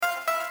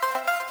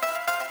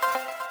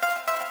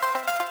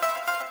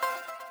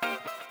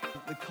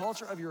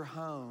culture of your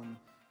home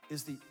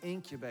is the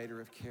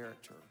incubator of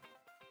character.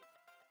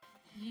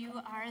 You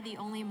are the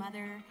only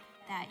mother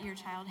that your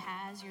child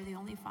has. You're the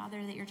only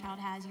father that your child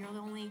has. You're the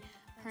only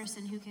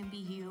person who can be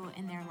you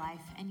in their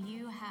life, and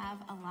you have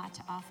a lot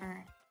to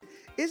offer.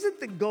 Isn't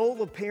the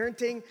goal of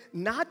parenting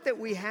not that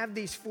we have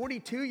these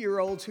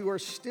 42-year-olds who are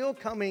still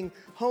coming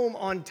home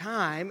on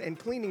time and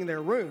cleaning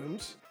their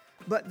rooms,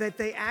 but that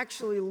they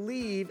actually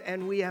leave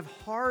and we have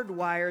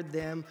hardwired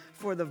them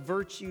for the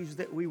virtues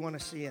that we want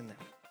to see in them?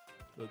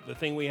 The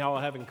thing we all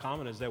have in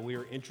common is that we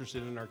are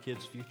interested in our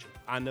kids' future.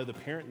 I know the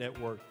Parent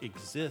Network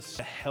exists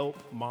to help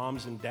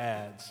moms and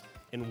dads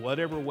in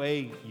whatever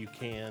way you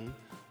can,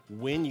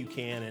 when you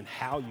can, and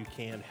how you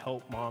can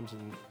help moms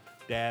and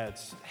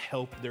dads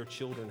help their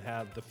children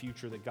have the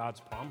future that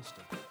God's promised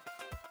them.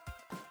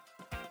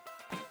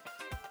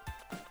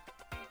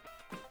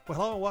 Well,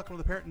 hello and welcome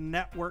to the Parent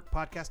Network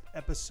podcast,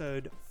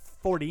 episode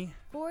 40.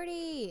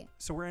 40.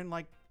 So we're in we're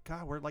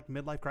at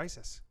midlife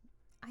crisis.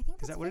 I think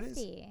that's Is that what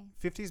 50. it is?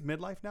 50 is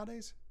midlife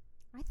nowadays?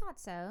 I thought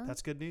so.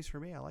 That's good news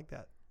for me. I like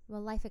that. Well,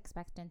 life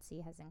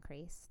expectancy has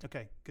increased.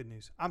 Okay, good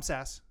news. I'm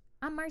Sass.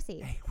 I'm Marcy.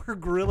 Hey, we're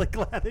really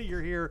glad that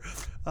you're here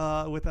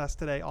with us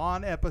today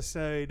on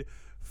episode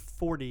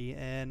 40.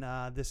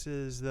 And this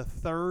is the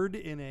third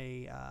in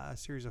a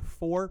series of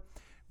 4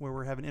 where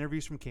we're having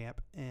interviews from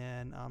camp.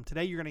 And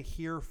today you're going to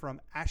hear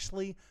from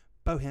Ashley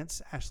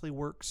Bohentz. Ashley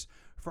works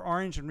for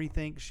Orange and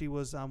Rethink. She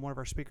was one of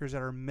our speakers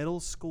at our middle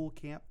school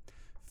camp,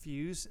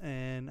 Fuse,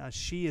 and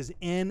she is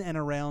in and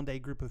around a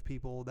group of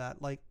people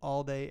that, like,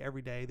 all day,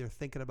 every day, they're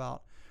thinking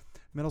about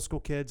middle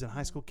school kids and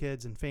high school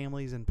kids and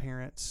families and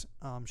parents.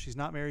 She's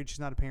not married, she's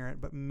not a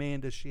parent, but man,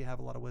 does she have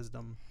a lot of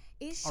wisdom.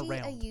 Is she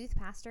around. a youth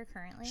pastor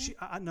currently?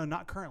 No,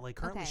 not currently.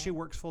 Currently, Okay. she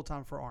works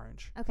full-time for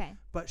Orange. Okay.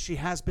 But she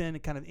has been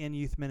kind of in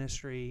youth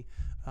ministry,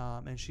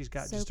 and she's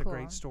got So just cool. a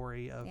great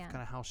story of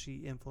kind of how she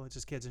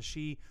influences kids. And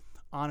she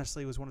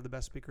honestly was one of the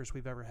best speakers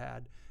we've ever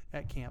had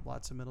at camp.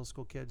 Lots of middle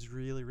school kids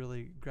really,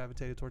 really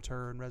gravitated towards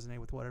her and resonated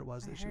with what it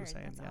was that she was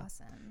saying.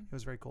 That's awesome. It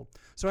was very cool.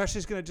 So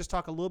Ashley's going to just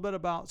talk a little bit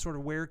about sort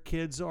of where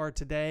kids are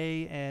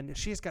today, and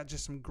she's got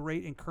just some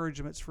great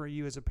encouragements for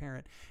you as a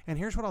parent. And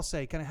here's what I'll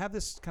say. Kind of have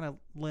this kind of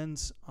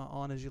lens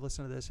on as you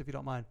listen to this, if you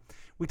don't mind.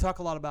 We talk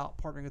a lot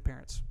about partnering with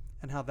parents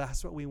and how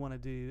that's what we want to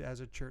do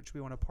as a church.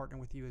 We want to partner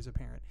with you as a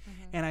parent.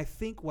 Mm-hmm. And I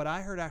think what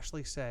I heard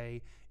Ashley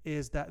say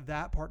is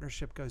that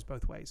partnership goes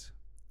both ways.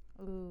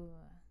 Ooh.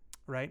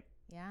 Right?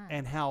 Yeah.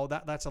 And how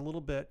that's a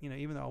little bit,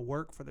 even though I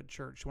work for the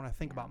church, when I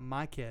think about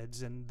my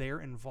kids and their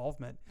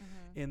involvement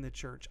in the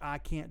church, I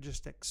can't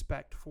just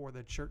expect for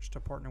the church to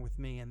partner with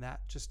me and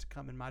that just to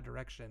come in my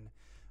direction.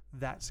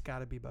 That's got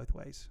to be both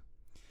ways.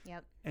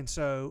 Yep. And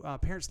so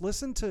parents,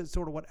 listen to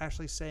sort of what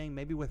Ashley's saying,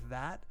 maybe with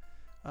that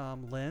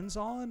lens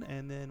on.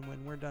 And then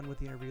when we're done with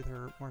the interview with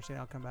her, Marcy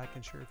and I'll come back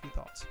and share a few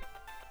thoughts.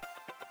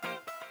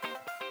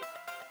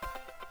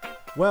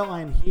 Well,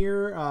 I'm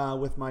here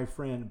with my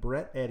friend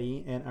Brett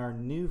Eddy and our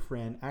new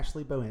friend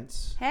Ashley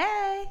Bohentz.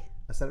 Hey!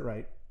 I said it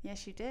right.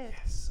 Yes, you did.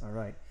 Yes. All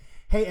right.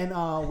 Hey, and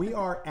we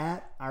are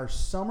at our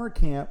summer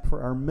camp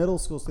for our middle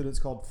school students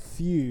called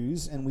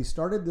Fuse, and we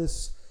started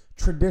this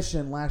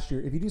tradition last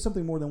year. If you do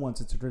something more than once,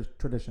 it's a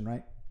tradition,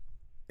 right?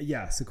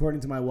 Yes,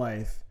 according to my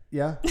wife.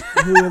 Yeah.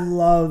 Who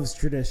loves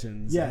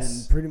traditions.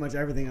 Yes. And pretty much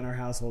everything in our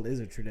household is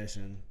a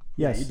tradition.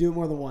 Yes. Yeah, you do it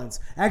more than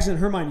once. Actually, in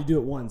her mind, you do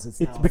it once. It's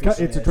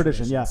a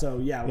tradition, yeah. So,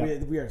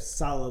 we are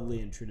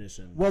solidly in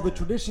tradition. Well, the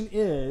tradition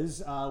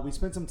is we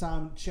spent some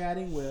time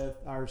chatting with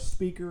our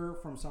speaker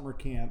from summer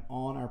camp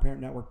on our Parent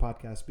Network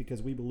podcast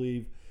because we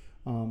believe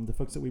the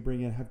folks that we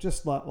bring in have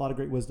just a lot of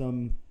great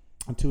wisdom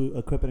to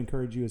equip and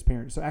encourage you as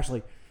parents. So,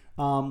 Ashley,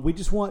 we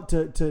just want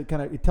to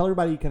kind of tell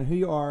everybody kind of who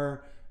you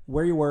are,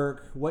 where you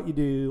work, what you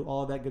do,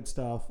 all of that good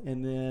stuff.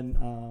 And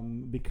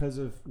then because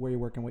of where you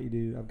work and what you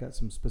do, I've got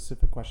some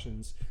specific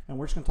questions. And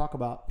we're just going to talk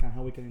about kind of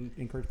how we can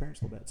encourage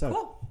parents a little bit. So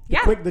cool.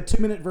 Yeah. The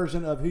 2-minute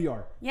version of who you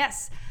are.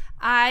 Yes.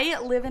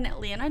 I live in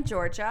Atlanta,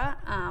 Georgia.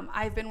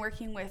 I've been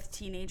working with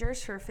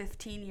teenagers for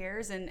 15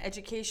 years in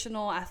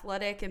educational,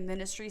 athletic, and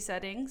ministry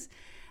settings.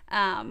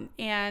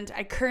 And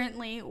I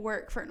currently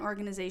work for an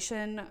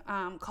organization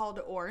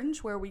called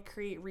Orange, where we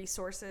create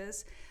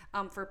resources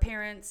for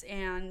parents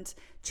and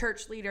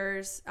church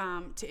leaders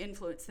to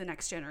influence the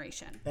next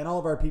generation. And all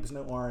of our peeps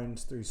know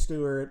Orange through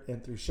Stuart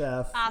and through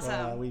Chef.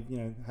 Awesome. We've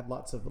had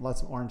lots of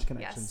Orange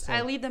connections. Yes, so.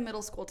 I lead the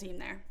middle school team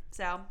there.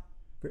 So.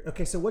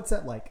 Okay, so what's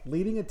that like?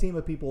 Leading a team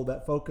of people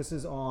that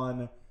focuses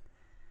on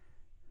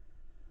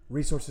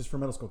resources for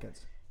middle school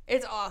kids.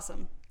 It's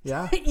awesome.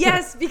 Yeah?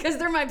 Yes, because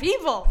they're my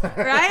people,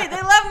 right?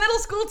 They love middle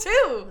school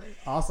too.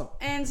 Awesome.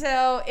 And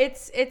so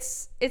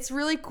it's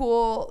really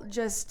cool,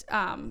 just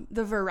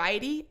the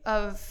variety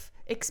of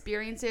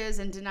experiences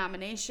and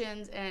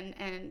denominations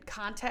and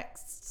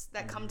contexts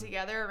that come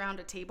together around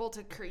a table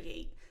to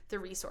create the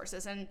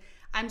resources. And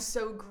I'm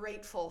so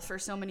grateful for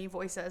so many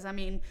voices. I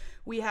mean,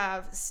 we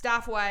have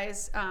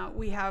staff-wise,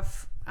 we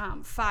have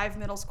 5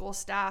 middle school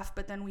staff,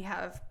 but then we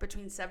have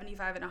between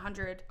 75 and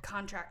 100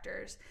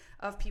 contractors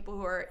of people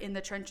who are in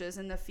the trenches,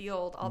 in the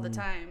field all the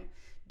time,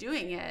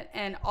 doing it,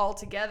 and all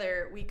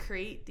together we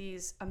create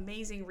these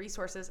amazing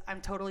resources. I'm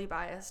totally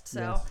biased,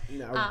 so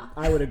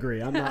I would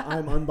agree.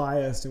 I'm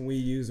unbiased, and we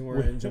use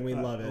Orange, and we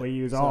love it. We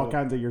use all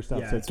kinds of your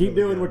stuff. Yeah, So it's keep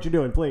really doing good. what you're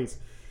doing, please.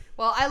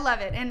 Well, I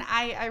love it, and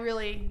I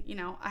really,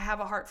 I have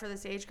a heart for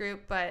this age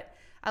group, but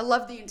I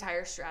love the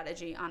entire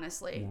strategy,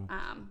 honestly.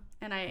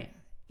 And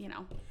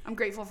I'm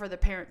grateful for the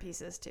parent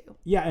pieces too.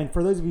 Yeah, and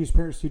for those of you whose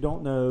parents who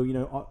don't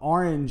know,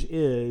 orange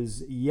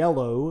is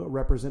yellow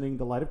representing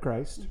the light of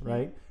Christ,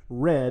 right?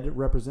 Red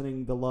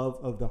representing the love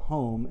of the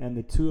home, and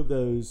the two of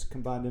those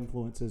combined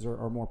influences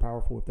are more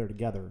powerful if they're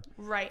together.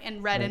 Right,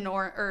 and red and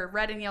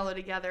red and yellow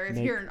together. If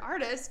you're an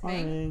artist,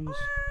 make orange.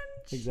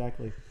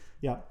 Exactly.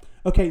 Yeah.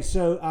 Okay,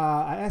 so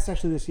I asked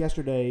actually this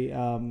yesterday.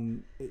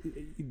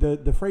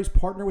 The phrase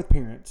 "partner with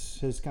parents"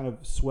 has kind of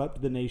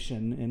swept the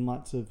nation in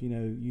lots of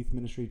youth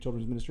ministry,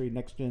 children's ministry,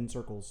 next gen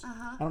circles.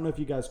 I don't know if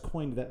you guys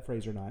coined that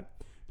phrase or not,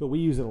 but we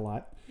use it a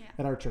lot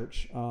at our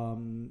church.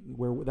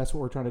 Where that's what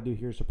we're trying to do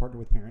here is to partner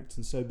with parents.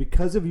 And so,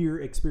 because of your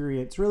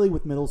experience, really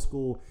with middle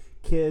school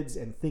kids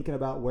and thinking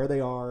about where they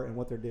are and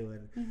what they're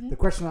doing, the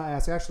question I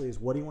ask Ashley is,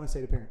 "What do you want to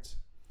say to parents?"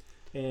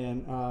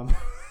 And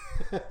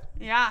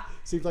yeah,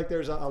 seems like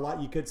there's a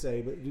lot you could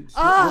say, but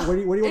where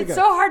do you want to go? It's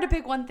so hard to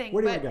pick one thing.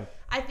 Where do you want to go?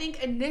 I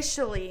think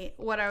initially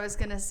what I was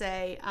gonna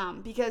say,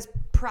 because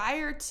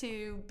prior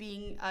to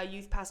being a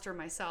youth pastor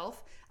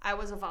myself, I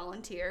was a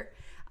volunteer.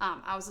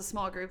 I was a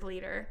small group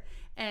leader,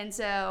 and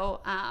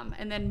so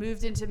and then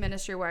moved into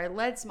ministry where I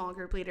led small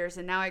group leaders,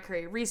 and now I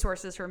create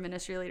resources for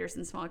ministry leaders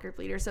and small group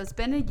leaders. So it's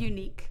been a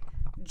unique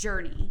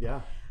journey.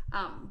 Yeah.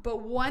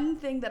 But one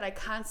thing that I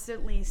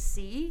constantly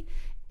see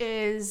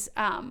is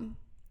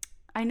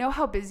I know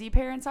how busy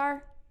parents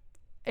are.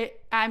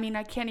 I'm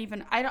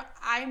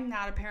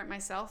not a parent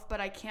myself, but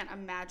I can't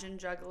imagine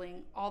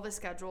juggling all the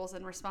schedules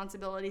and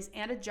responsibilities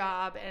and a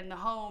job and the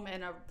home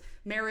and a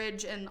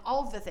marriage and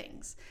all of the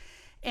things.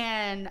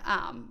 And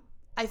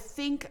I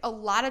think a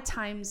lot of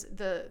times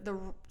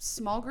the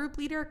small group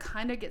leader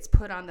kind of gets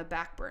put on the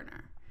back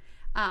burner.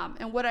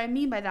 And what I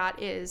mean by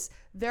that is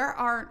there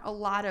aren't a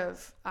lot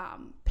of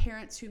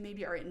parents who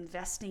maybe are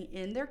investing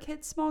in their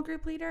kid's small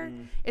group leader.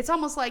 It's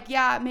almost like,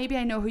 maybe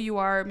I know who you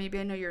are, maybe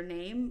I know your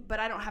name,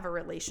 but I don't have a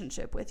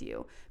relationship with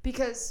you,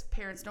 because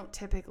parents don't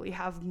typically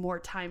have more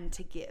time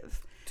to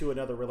give to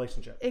another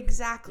relationship.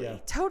 Exactly. Yeah.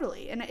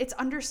 Totally. And it's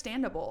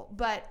understandable.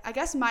 But I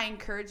guess my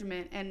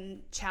encouragement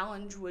and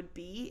challenge would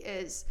be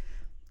is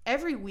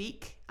every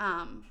week,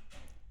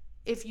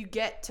 if you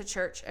get to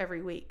church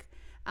every week,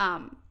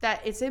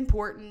 that it's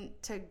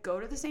important to go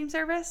to the same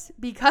service,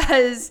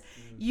 because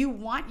you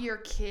want your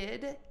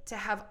kid to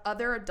have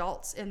other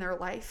adults in their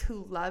life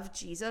who love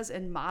Jesus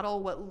and model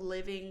what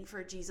living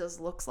for Jesus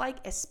looks like,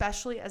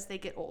 especially as they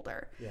get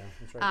older. Yeah,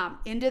 that's right.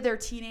 Into their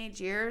teenage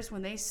years,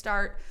 when they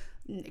start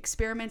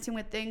experimenting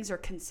with things or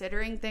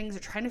considering things or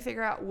trying to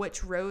figure out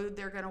which road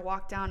they're going to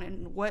walk down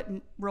and what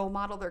role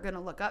model they're going to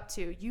look up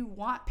to, you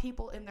want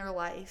people in their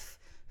life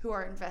who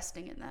are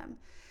investing in them.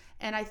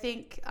 And I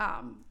think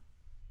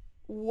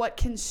what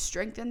can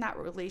strengthen that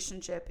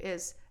relationship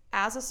is,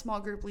 as a small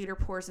group leader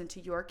pours into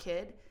your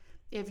kid,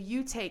 if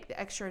you take the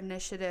extra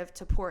initiative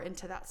to pour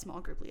into that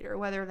small group leader,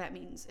 whether that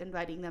means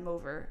inviting them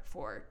over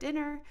for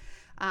dinner,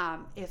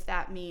 if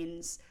that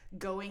means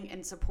going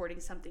and supporting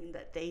something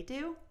that they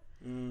do.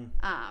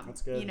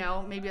 That's good.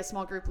 Maybe a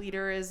small group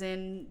leader is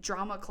in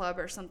drama club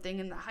or something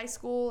in the high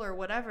school or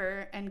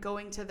whatever, and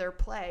going to their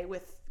play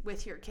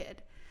with your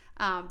kid.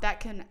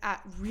 That can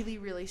really,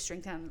 really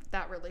strengthen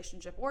that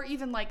relationship, or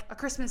even like a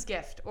Christmas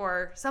gift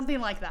or something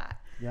like that.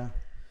 Yeah.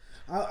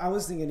 I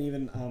was thinking,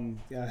 even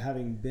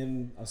having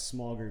been a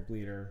small group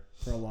leader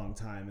for a long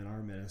time in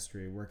our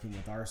ministry, working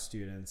with our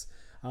students,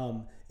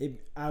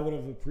 I would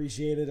have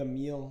appreciated a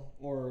meal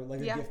or like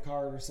a gift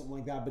card or something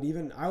like that. But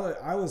even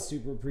I was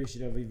super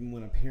appreciative even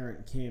when a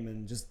parent came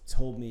and just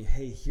told me,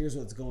 hey, here's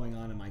what's going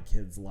on in my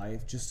kid's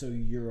life, just so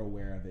you're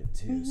aware of it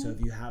too. Mm-hmm. So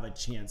if you have a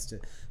chance to,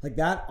 like,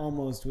 that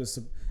almost was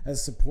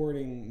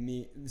supported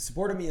me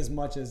as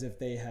much as if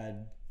they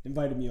had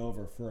invited me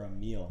over for a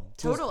meal.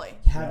 Totally.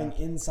 Just having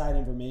inside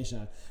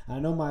information. I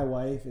know my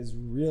wife is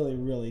really,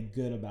 really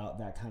good about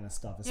that kind of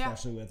stuff,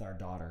 especially with our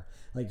daughter.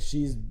 Like,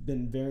 she's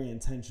been very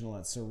intentional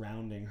at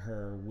surrounding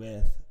her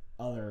with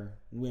other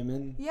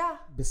women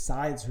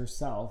besides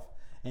herself,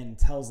 and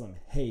tells them,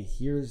 hey,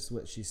 here's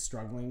what she's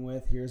struggling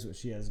with, here's what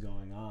she has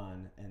going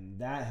on. And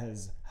that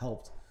has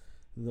helped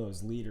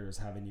those leaders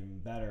have an even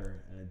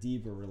better and a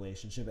deeper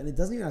relationship. And it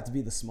doesn't even have to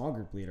be the small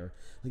group leader.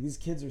 Like, these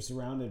kids are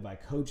surrounded by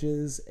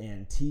coaches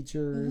and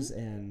teachers,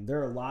 and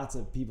there are lots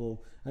of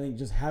people. I think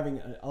just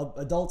having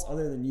adults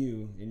other than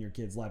you in your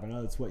kid's life. I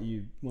know that's what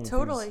one of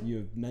the things you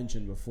have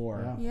mentioned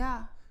before.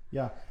 Yeah.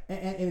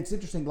 And it's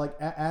interesting, like,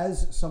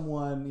 as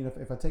someone,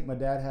 if I take my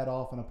dad hat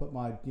off and I put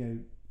my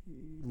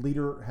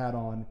leader hat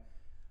on,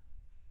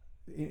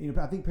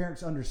 I think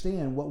parents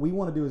understand what we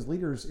want to do as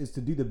leaders is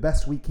to do the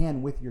best we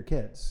can with your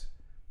kids.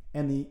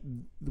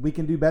 And we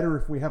can do better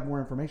if we have more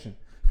information,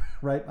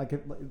 right? Like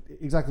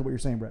exactly what you're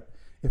saying, Brett.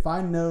 if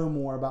I know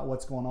more about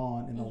what's going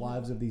on in the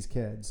lives of these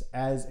kids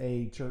as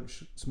a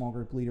church small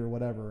group leader or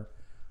whatever,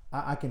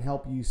 I can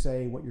help you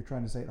say what you're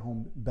trying to say at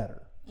home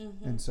better.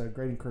 And so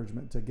great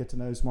encouragement to get to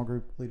know small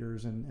group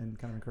leaders and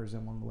kind of encourage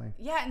them along the way.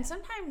 Yeah, and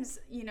sometimes,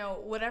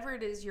 whatever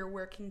it is you're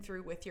working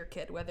through with your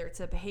kid, whether it's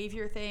a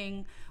behavior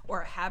thing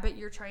or a habit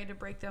you're trying to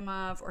break them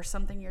of or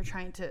something you're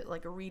trying to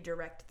like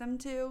redirect them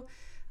to,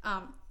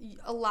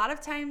 a lot of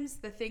times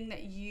the thing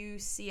that you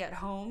see at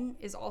home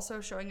is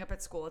also showing up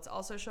at school. It's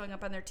also showing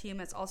up on their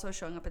team. It's also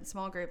showing up in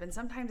small group. And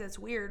sometimes it's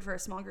weird for a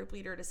small group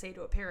leader to say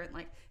to a parent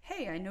like,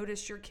 hey, I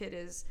noticed your kid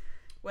is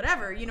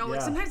whatever,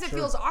 like sometimes it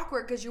feels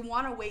awkward because you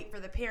want to wait for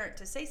the parent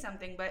to say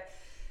something. But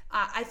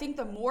I think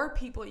the more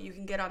people you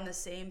can get on the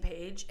same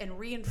page and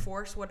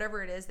reinforce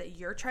whatever it is that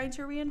you're trying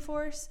to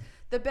reinforce,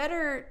 the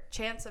better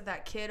chance of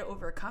that kid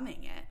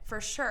overcoming it, for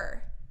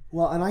sure.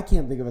 Well, and I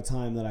can't think of a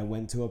time that I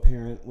went to a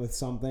parent with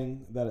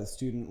something that a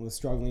student was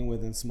struggling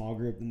with in small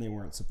group and they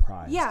weren't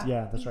surprised.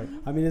 Yeah, that's right.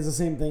 I mean, it's the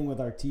same thing with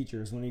our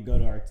teachers. When we go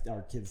to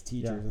our kids'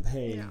 teachers with,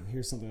 hey,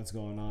 here's something that's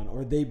going on,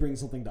 or they bring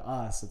something to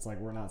us, it's like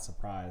we're not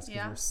surprised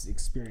because we're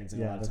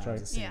experiencing a lot of times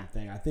the same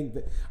thing. I think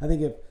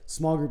if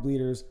small group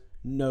leaders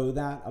know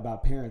that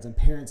about parents and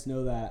parents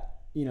know that,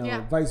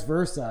 vice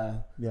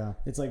versa,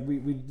 it's like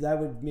we that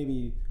would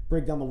maybe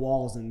break down the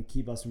walls and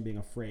keep us from being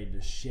afraid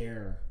to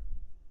share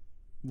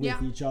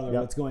with each other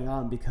what's going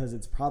on, because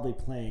it's probably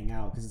playing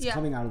out because it's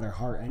coming out of their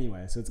heart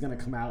anyway, so it's going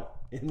to come out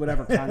in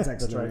whatever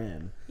context they're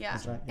in.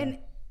 That's right.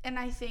 And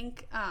I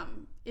think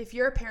if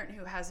you're a parent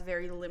who has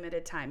very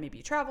limited time, maybe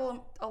you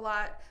travel a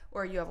lot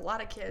or you have a lot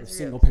of kids,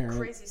 or you're a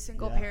crazy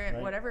single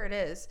parent, whatever it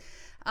is,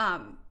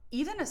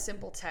 even a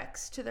simple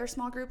text to their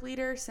small group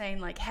leader saying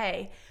like,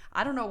 hey,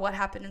 I don't know what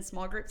happened in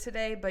small group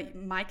today, but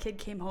my kid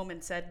came home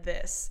and said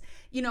this.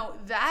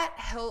 That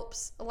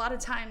helps. A lot of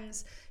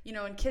times, in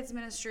kids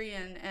ministry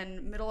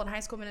and middle and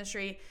high school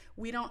ministry,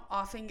 we don't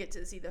often get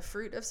to see the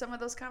fruit of some of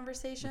those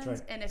conversations.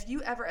 Right. And if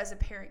you ever as a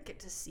parent get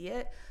to see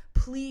it,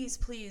 please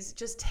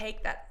just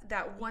take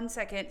that 1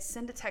 second,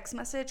 send a text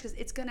message, because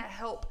it's going to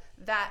help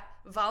that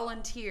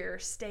volunteer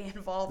stay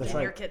involved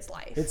in your kid's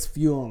life. It's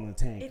fuel in the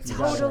tank. It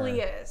totally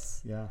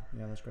is. Yeah,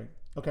 that's great.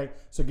 Okay,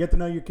 so get to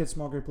know your kid's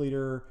small group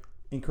leader,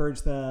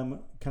 encourage them,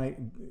 kind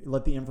of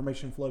let the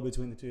information flow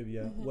between the two of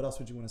you. What else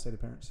would you want to say to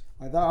parents?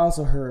 I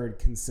also heard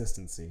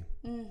consistency.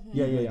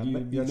 Yeah.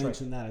 You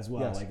mentioned that as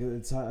well. Yes. Like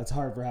it's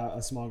hard for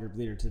a small group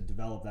leader to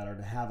develop that or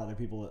to have other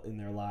people in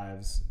their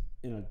lives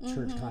in a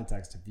church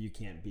context if you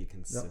can't be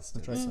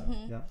consistent. That's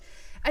right.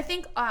 I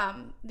think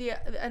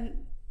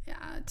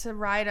to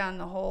ride on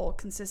the whole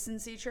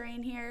consistency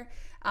train here,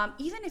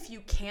 even if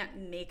you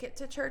can't make it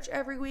to church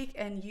every week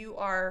and you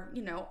are,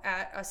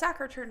 at a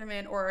soccer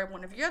tournament or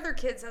one of your other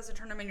kids has a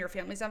tournament, your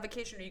family's on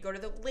vacation, or you go to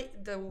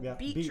the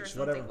beach or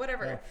something,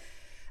 whatever.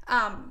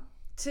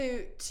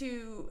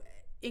 To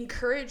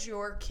encourage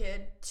your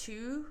kid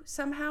to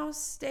somehow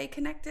stay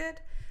connected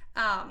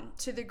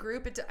to the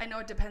group. I know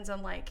it depends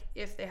on like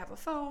if they have a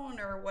phone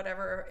or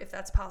whatever, if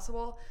that's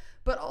possible,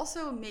 but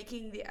also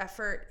making the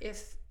effort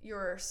if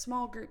your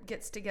small group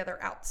gets together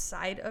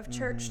outside of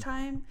church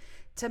time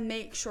to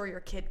make sure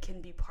your kid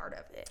can be part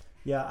of it.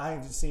 Yeah,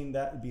 I've seen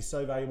that be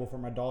so valuable for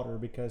my daughter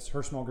because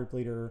her small group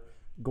leader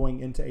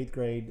going into 8th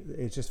grade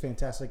is just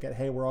fantastic at,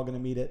 hey, we're all going to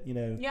meet at,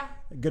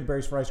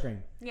 Goodberry's for ice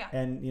cream. Yeah.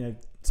 And,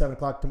 7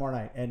 o'clock tomorrow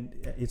night. And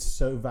it's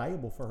so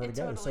valuable for her to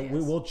go. Totally so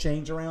we will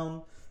change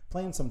around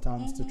plans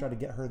sometimes to try to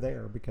get her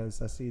there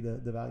because I see the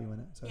value in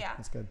it. So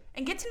that's good.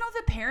 And get to know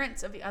the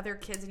parents of the other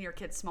kids in your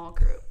kid's small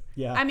group.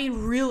 Yeah. I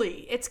mean,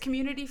 really, it's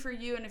community for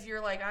you. And if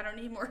you're like, I don't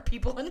need more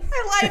people in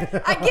my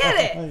life, I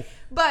get it.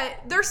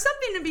 But there's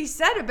something to be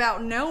said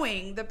about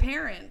knowing the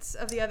parents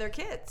of the other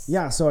kids.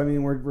 Yeah. So, I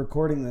mean, we're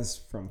recording this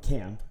from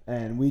camp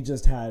and we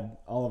just had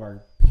all of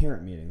our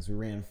parent meetings. We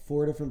ran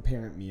 4 different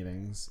parent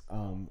meetings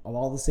of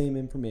all the same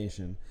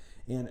information.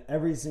 And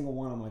every single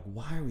one, I'm like,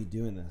 why are we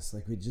doing this?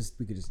 Like, we could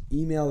just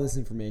email this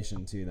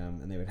information to them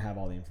and they would have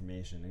all the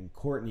information. And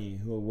Courtney,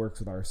 who works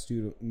with our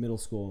middle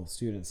school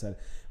students, said,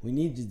 we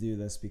need to do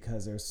this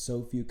because there's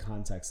so few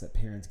contexts that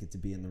parents get to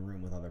be in the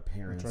room with other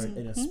parents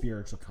in a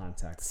spiritual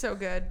context. So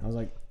good. I was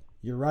like,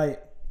 you're right.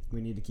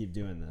 We need to keep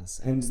doing this.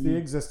 And it's the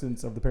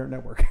existence of the parent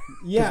network.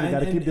 Yeah. We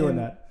got to keep doing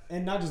that.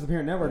 And not just the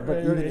parent network,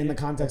 but even in the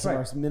context of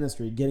our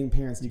ministry, getting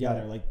parents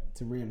together, like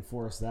to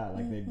reinforce that,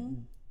 like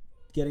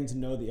getting to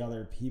know the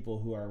other people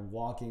who are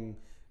walking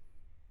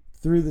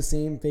through the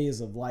same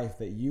phase of life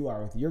that you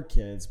are with your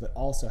kids, but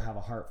also have a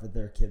heart for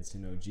their kids to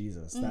know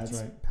Jesus.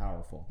 That's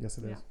powerful. Yes,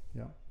 it is.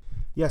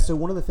 Yeah. So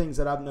one of the things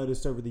that I've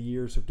noticed over the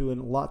years of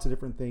doing lots of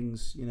different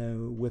things,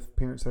 with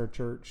parents at our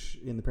church,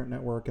 in the parent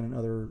network, and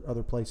in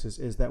other places,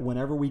 is that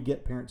whenever we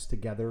get parents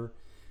together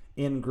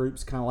in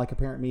groups, kind of like a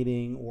parent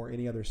meeting or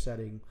any other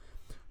setting,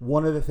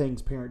 one of the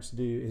things parents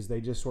do is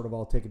they just sort of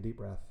all take a deep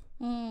breath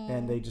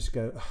and they just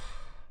go,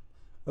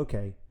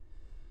 okay,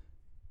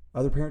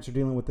 other parents are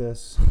dealing with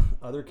this.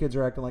 Other kids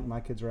are acting like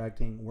my kids are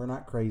acting. We're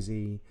not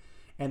crazy.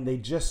 And they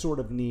just sort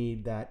of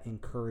need that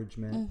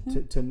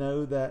encouragement to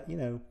know that,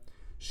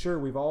 sure,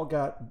 we've all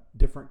got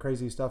different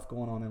crazy stuff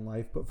going on in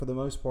life, but for the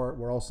most part,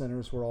 we're all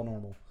sinners. We're all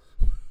normal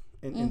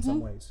in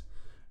some ways,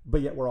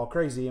 but yet we're all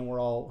crazy and we're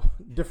all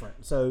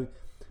different. So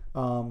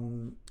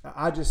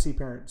I just see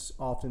parents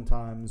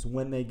oftentimes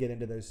when they get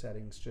into those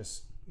settings,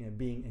 just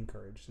being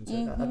encouraged. And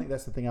so I think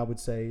that's the thing I would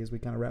say as we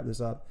kind of wrap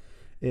this up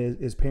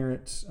is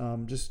parents,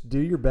 just do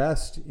your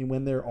best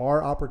when there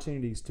are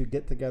opportunities to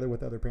get together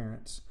with other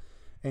parents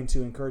and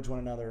to encourage one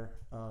another,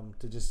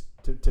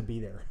 to be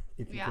there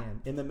if you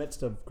can in the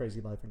midst of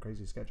crazy life and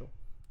crazy schedule.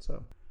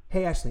 So,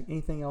 hey, Ashley,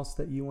 anything else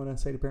that you want to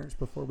say to parents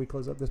before we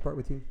close up this part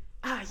with you?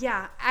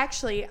 Yeah,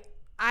 actually,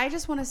 I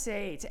just want to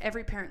say to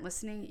every parent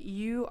listening,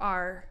 you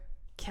are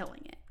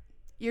killing it.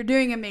 You're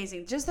doing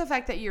amazing. Just the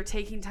fact that you're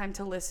taking time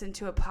to listen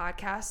to a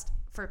podcast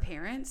for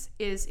parents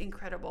is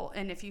incredible.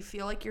 And if you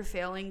feel like you're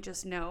failing,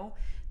 just know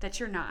that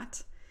you're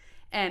not.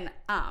 And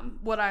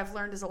what I've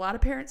learned is a lot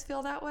of parents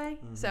feel that way.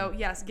 So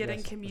yes, get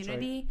in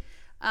community.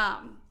 Right.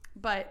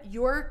 But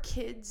your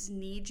kids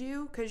need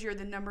you because you're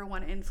the number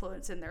one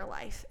influence in their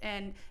life.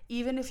 And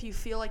even if you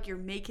feel like you're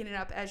making it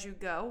up as you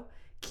go,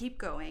 keep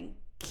going.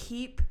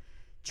 Keep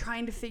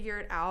trying to figure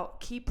it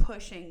out. Keep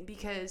pushing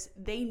because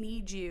they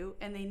need you,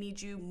 and they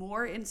need you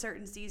more in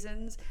certain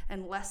seasons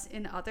and less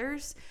in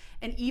others.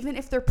 And even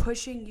if they're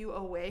pushing you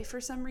away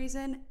for some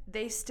reason,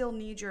 they still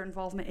need your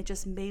involvement. It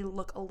just may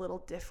look a little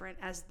different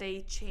as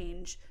they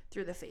change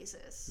through the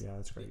phases. Yeah,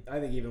 that's great. I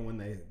think even when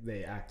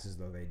they act as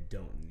though they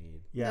don't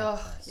need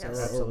Yes.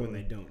 or when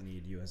they don't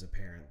need you as a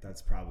parent,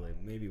 that's probably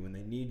maybe when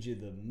they need you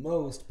the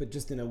most, but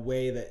just in a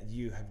way that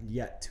you have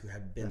yet to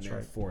have been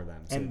there for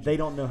them. So and they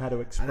don't know how to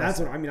express and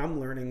that's it. what I mean. I'm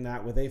learning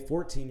that with a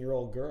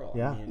 14-year-old girl.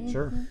 Yeah, I mean,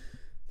 sure.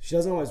 She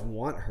doesn't always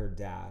want her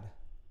dad.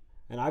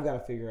 And I've got to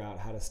figure out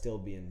how to still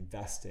be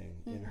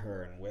investing in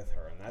her and with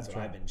her. And that's what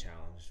I've been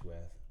challenged with.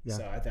 Yeah.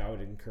 So I think I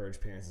would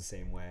encourage parents the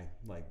same way.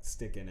 Like,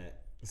 stick in it.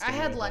 I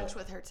had lunch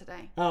with her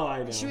today. Oh,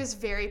 I know. She was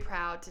very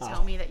proud to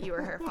tell me that you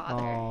were her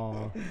father.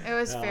 Oh. It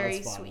was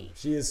very sweet.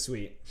 She is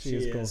sweet. She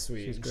is cool.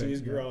 Sweet. She's great.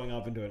 She's growing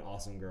up into an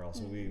awesome girl.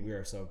 So we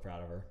are so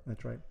proud of her.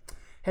 That's right.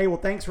 Hey, well,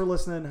 thanks for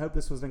listening. Hope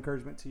this was an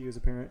encouragement to you as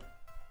a parent.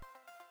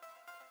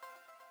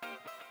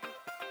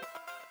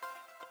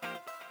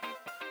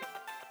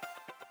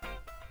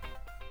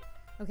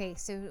 Okay,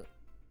 so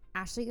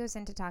Ashley goes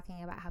into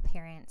talking about how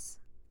parents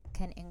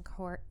can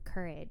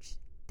encourage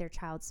their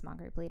child's small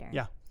group leader.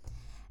 Yeah.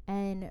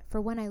 And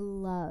for one, I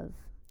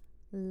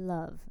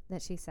love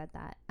that she said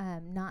that.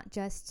 Not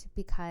just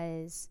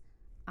because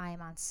I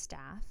am on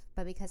staff,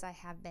 but because I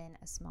have been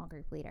a small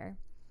group leader.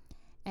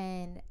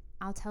 And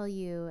I'll tell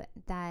you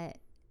that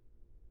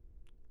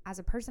as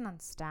a person on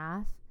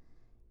staff,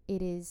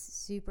 it is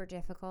super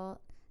difficult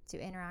to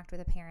interact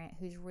with a parent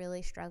who's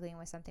really struggling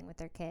with something with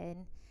their kid.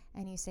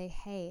 And you say,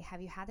 hey,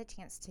 have you had the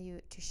chance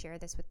to share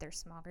this with their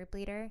small group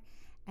leader?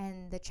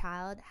 And the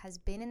child has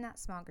been in that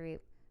small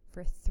group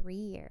for 3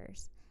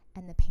 years,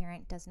 and the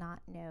parent does not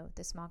know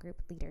the small group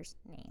leader's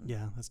name.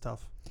 Yeah, that's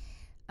tough.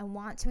 I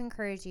want to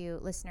encourage you,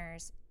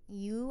 listeners,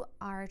 you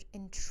are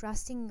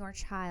entrusting your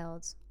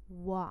child's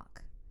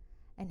walk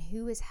and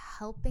who is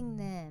helping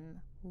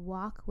them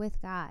walk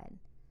with God.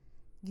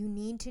 You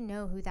need to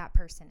know who that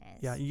person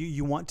is. Yeah,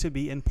 you want to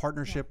be in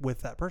partnership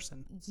with that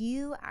person.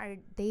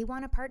 They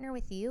want to partner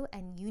with you,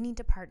 and you need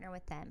to partner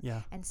with them.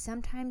 Yeah. And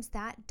sometimes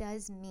that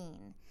does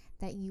mean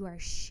that you are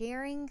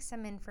sharing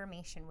some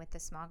information with the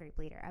small group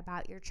leader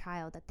about your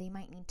child that they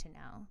might need to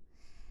know.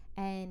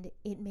 And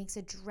it makes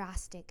a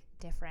drastic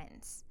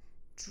difference.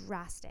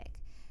 Drastic.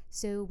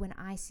 So when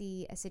I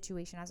see a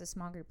situation as a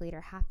small group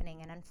leader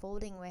happening and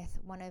unfolding with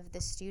one of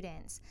the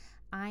students,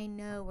 I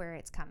know where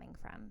it's coming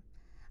from.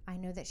 I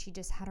know that she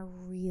just had a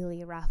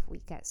really rough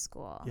week at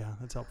school. Yeah,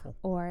 that's helpful.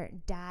 Or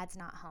dad's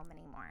not home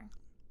anymore.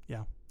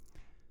 Yeah.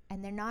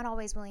 And they're not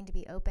always willing to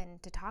be open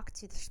to talk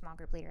to the small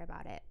group leader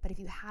about it. But if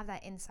you have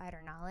that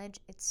insider knowledge,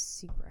 it's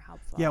super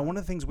helpful. Yeah, one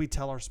of the things we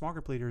tell our small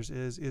group leaders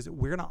is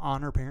we're going to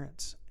honor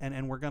parents,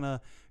 and we're going to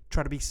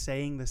try to be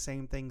saying the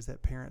same things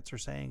that parents are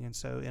saying. And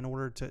so in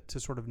order to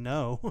sort of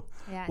know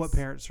what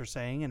parents are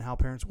saying and how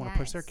parents want to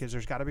push their kids,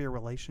 there's got to be a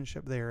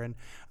relationship there. And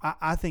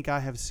I think I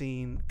have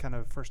seen kind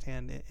of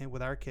firsthand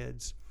with our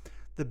kids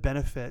the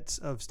benefits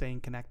of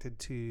staying connected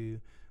to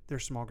their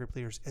small group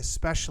leaders,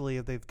 especially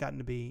if they've gotten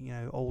to be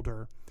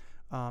older.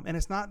 And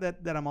it's not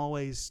that I'm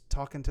always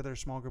talking to their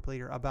small group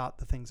leader about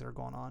the things that are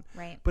going on,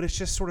 right? But it's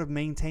just sort of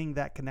maintaining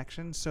that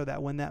connection so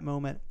that when that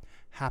moment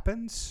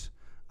happens,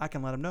 I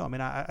can let them know. I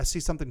mean, I see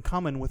something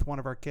coming with one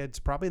of our kids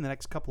probably in the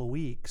next couple of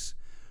weeks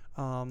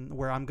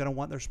where I'm going to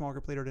want their small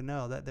group leader to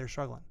know that they're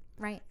struggling.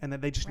 Right. And that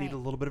they just need a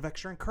little bit of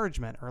extra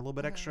encouragement or a little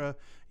bit extra,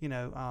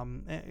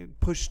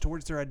 push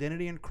towards their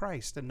identity in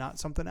Christ and not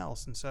something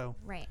else. And so.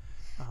 Right.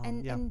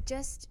 And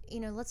just,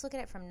 let's look at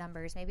it from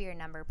numbers. Maybe you're a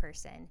number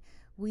person.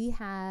 We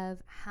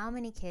have how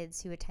many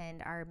kids who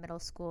attend our middle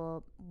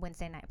school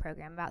Wednesday night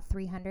program? About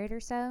 300 or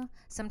so,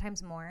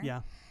 sometimes more.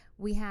 Yeah.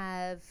 We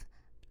have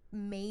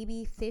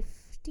maybe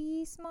 50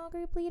 50 small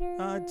group leaders.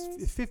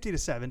 It's 50 to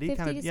 70. 50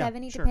 kind to of,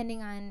 70, sure.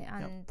 depending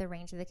on the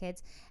range of the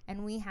kids.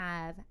 And we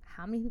have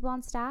how many people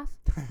on staff?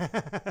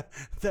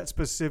 That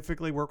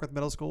specifically work with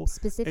middle school?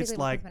 Specifically it's work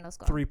like with middle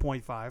school.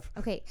 3.5.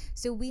 Okay,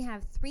 so we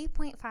have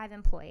 3.5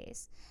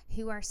 employees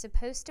who are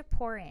supposed to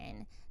pour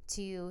in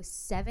to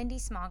 70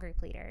 small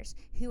group leaders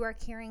who are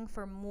caring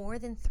for more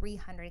than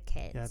 300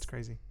 kids. Yeah, it's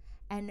crazy.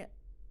 And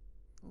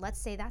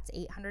let's say that's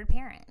 800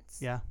 parents.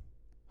 Yeah.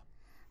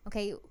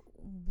 Okay,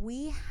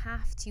 we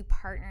have to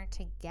partner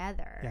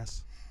together.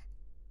 Yes.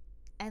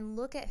 And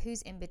look at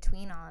who's in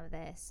between all of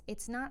this.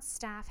 It's not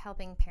staff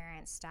helping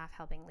parents, staff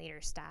helping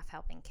leaders, staff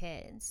helping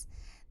kids.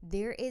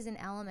 There is an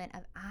element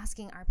of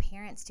asking our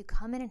parents to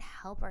come in and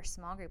help our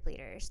small group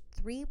leaders.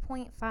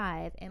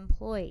 3.5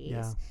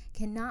 employees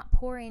cannot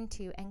pour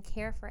into and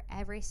care for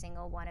every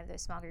single one of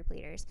those small group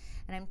leaders.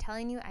 And I'm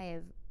telling you, I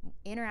have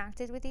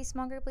interacted with these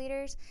small group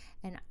leaders,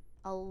 and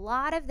a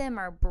lot of them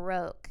are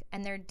broke,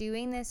 and they're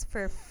doing this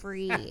for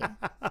free.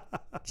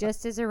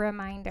 Just as a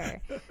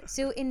reminder.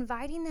 So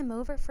inviting them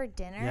over for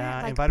dinner,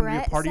 like invite them to be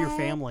Brett a part said, of your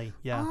family.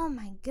 Yeah. Oh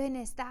my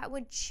goodness, that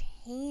would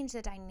change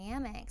the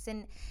dynamics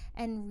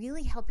and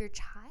really help your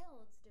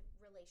child's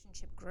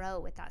relationship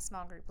grow with that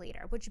small group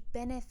leader, which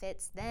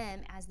benefits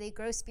them as they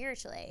grow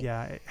spiritually.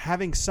 Yeah,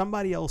 having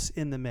somebody else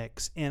in the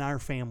mix in our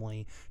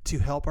family to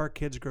help our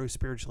kids grow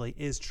spiritually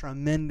is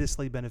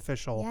tremendously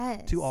beneficial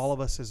to all of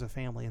us as a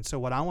family. And so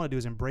what I want to do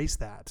is embrace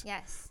that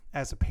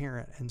as a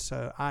parent. And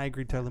so I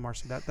agree totally,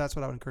 Marcy. That's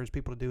what I would encourage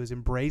people to do, is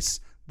embrace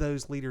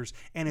those leaders.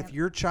 And if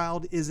your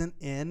child isn't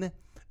in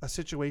a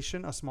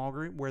situation, a small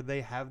group where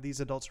they have these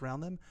adults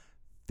around them,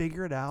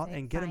 figure it out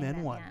and get them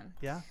in one.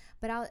 Yeah.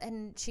 But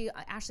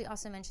Ashley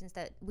also mentions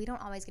that we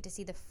don't always get to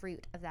see the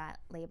fruit of that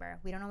labor.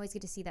 We don't always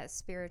get to see that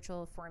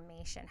spiritual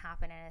formation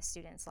happen in a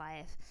student's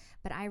life.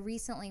 But I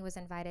recently was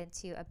invited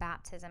to a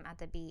baptism at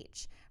the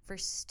beach for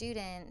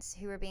students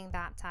who were being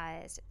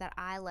baptized that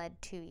I led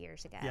 2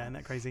 years ago. Yeah, isn't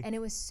that crazy? And it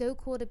was so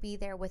cool to be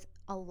there with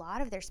a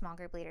lot of their small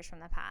group leaders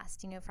from the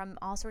past, from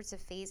all sorts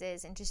of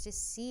phases, and just to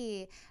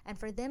see, and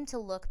for them to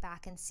look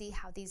back and see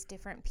how these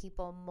different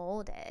people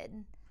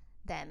molded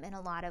them in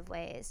a lot of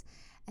ways.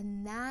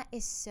 And that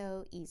is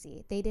so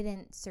easy. They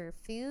didn't serve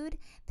food.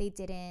 They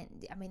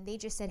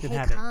just said, didn't hey,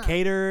 have come. It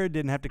catered,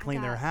 didn't have to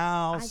clean their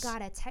house. I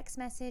got a text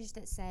message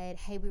that said,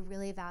 hey, we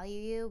really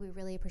value you. We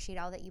really appreciate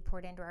all that you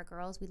poured into our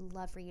girls. We'd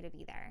love for you to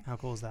be there. How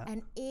cool is that?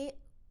 And it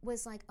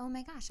was like, oh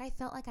my gosh, I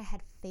felt like I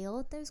had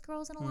failed those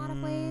girls in a lot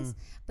of ways.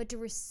 But to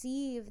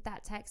receive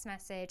that text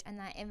message and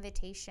that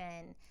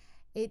invitation,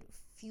 it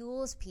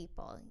fuels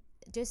people.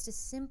 Just a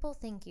simple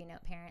thank you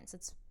note, parents.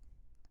 It's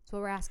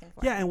what we're asking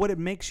for. Yeah, and what it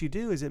makes you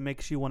do is it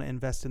makes you want to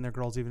invest in their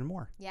girls even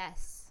more.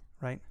 Yes.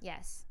 Right?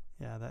 Yes.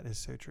 Yeah, that is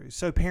so true.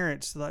 So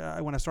parents,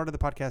 when I started the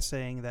podcast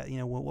saying that,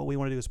 what we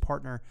want to do is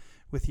partner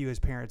with you as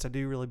parents, I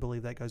do really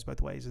believe that goes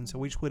both ways. And so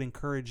we just would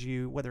encourage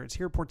you, whether it's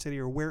here at Port City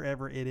or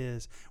wherever it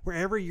is,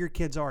 wherever your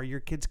kids are, your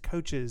kids'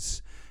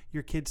 coaches,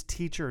 your kids'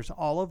 teachers,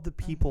 all of the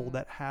people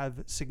that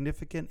have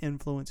significant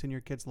influence in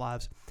your kids'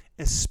 lives,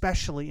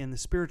 especially in the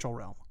spiritual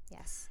realm.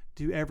 Yes.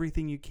 Do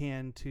everything you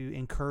can to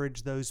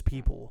encourage those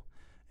people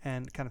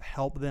and kind of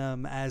help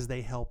them as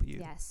they help you.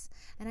 Yes.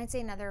 And I'd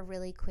say another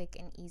really quick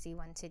and easy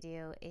one to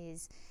do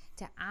is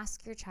to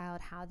ask your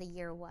child how the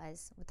year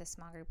was with a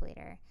small group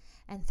leader.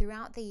 And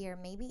throughout the year,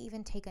 maybe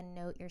even take a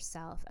note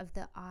yourself of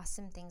the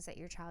awesome things that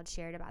your child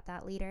shared about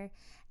that leader.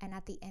 And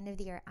at the end of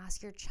the year,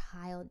 ask your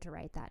child to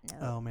write that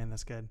note. Oh, man,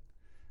 that's good.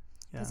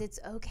 Because it's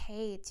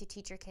okay to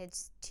teach your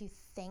kids to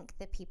thank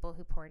the people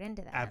who poured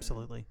into them.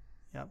 Absolutely.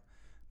 Yep.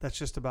 That's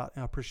just about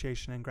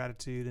appreciation and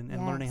gratitude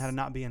and learning how to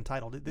not be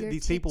entitled.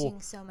 These people,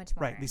 so much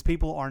more. Right. These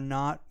people are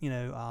not,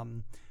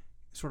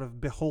 sort of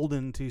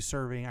beholden to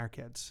serving our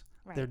kids.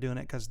 Right. They're doing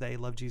it because they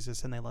love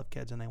Jesus and they love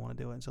kids and they want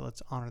to do it. So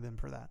let's honor them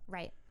for that.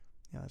 Right.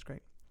 Yeah, that's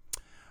great.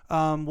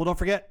 Well, don't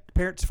forget,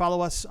 parents,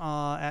 follow us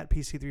at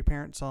PC3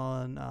 Parents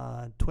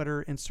on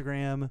Twitter,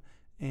 Instagram,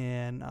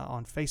 and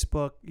on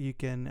Facebook. You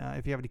can,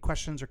 if you have any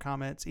questions or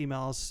comments,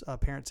 email us,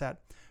 parents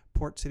at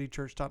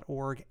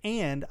portcitychurch.org.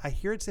 And I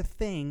hear it's a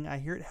thing. I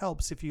hear it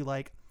helps if you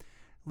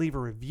leave a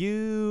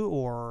review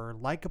or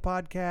like a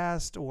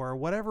podcast or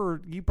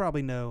whatever. You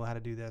probably know how to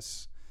do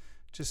this.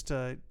 Just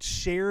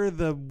share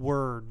the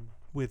word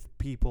with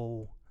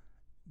people.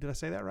 Did I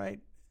say that right?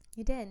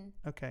 You did.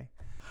 Okay.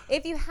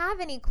 If you have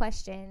any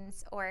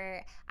questions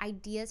or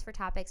ideas for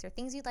topics or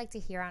things you'd like to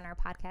hear on our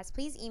podcast,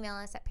 please email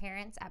us at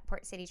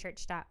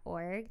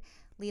parents@portcitychurch.org.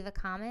 Leave a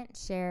comment,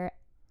 share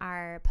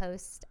our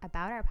post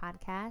about our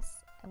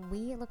podcast.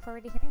 We look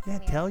forward to hearing from you.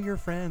 Yeah, tell your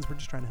friends. We're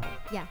just trying to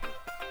help. Yeah,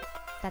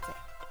 that's it.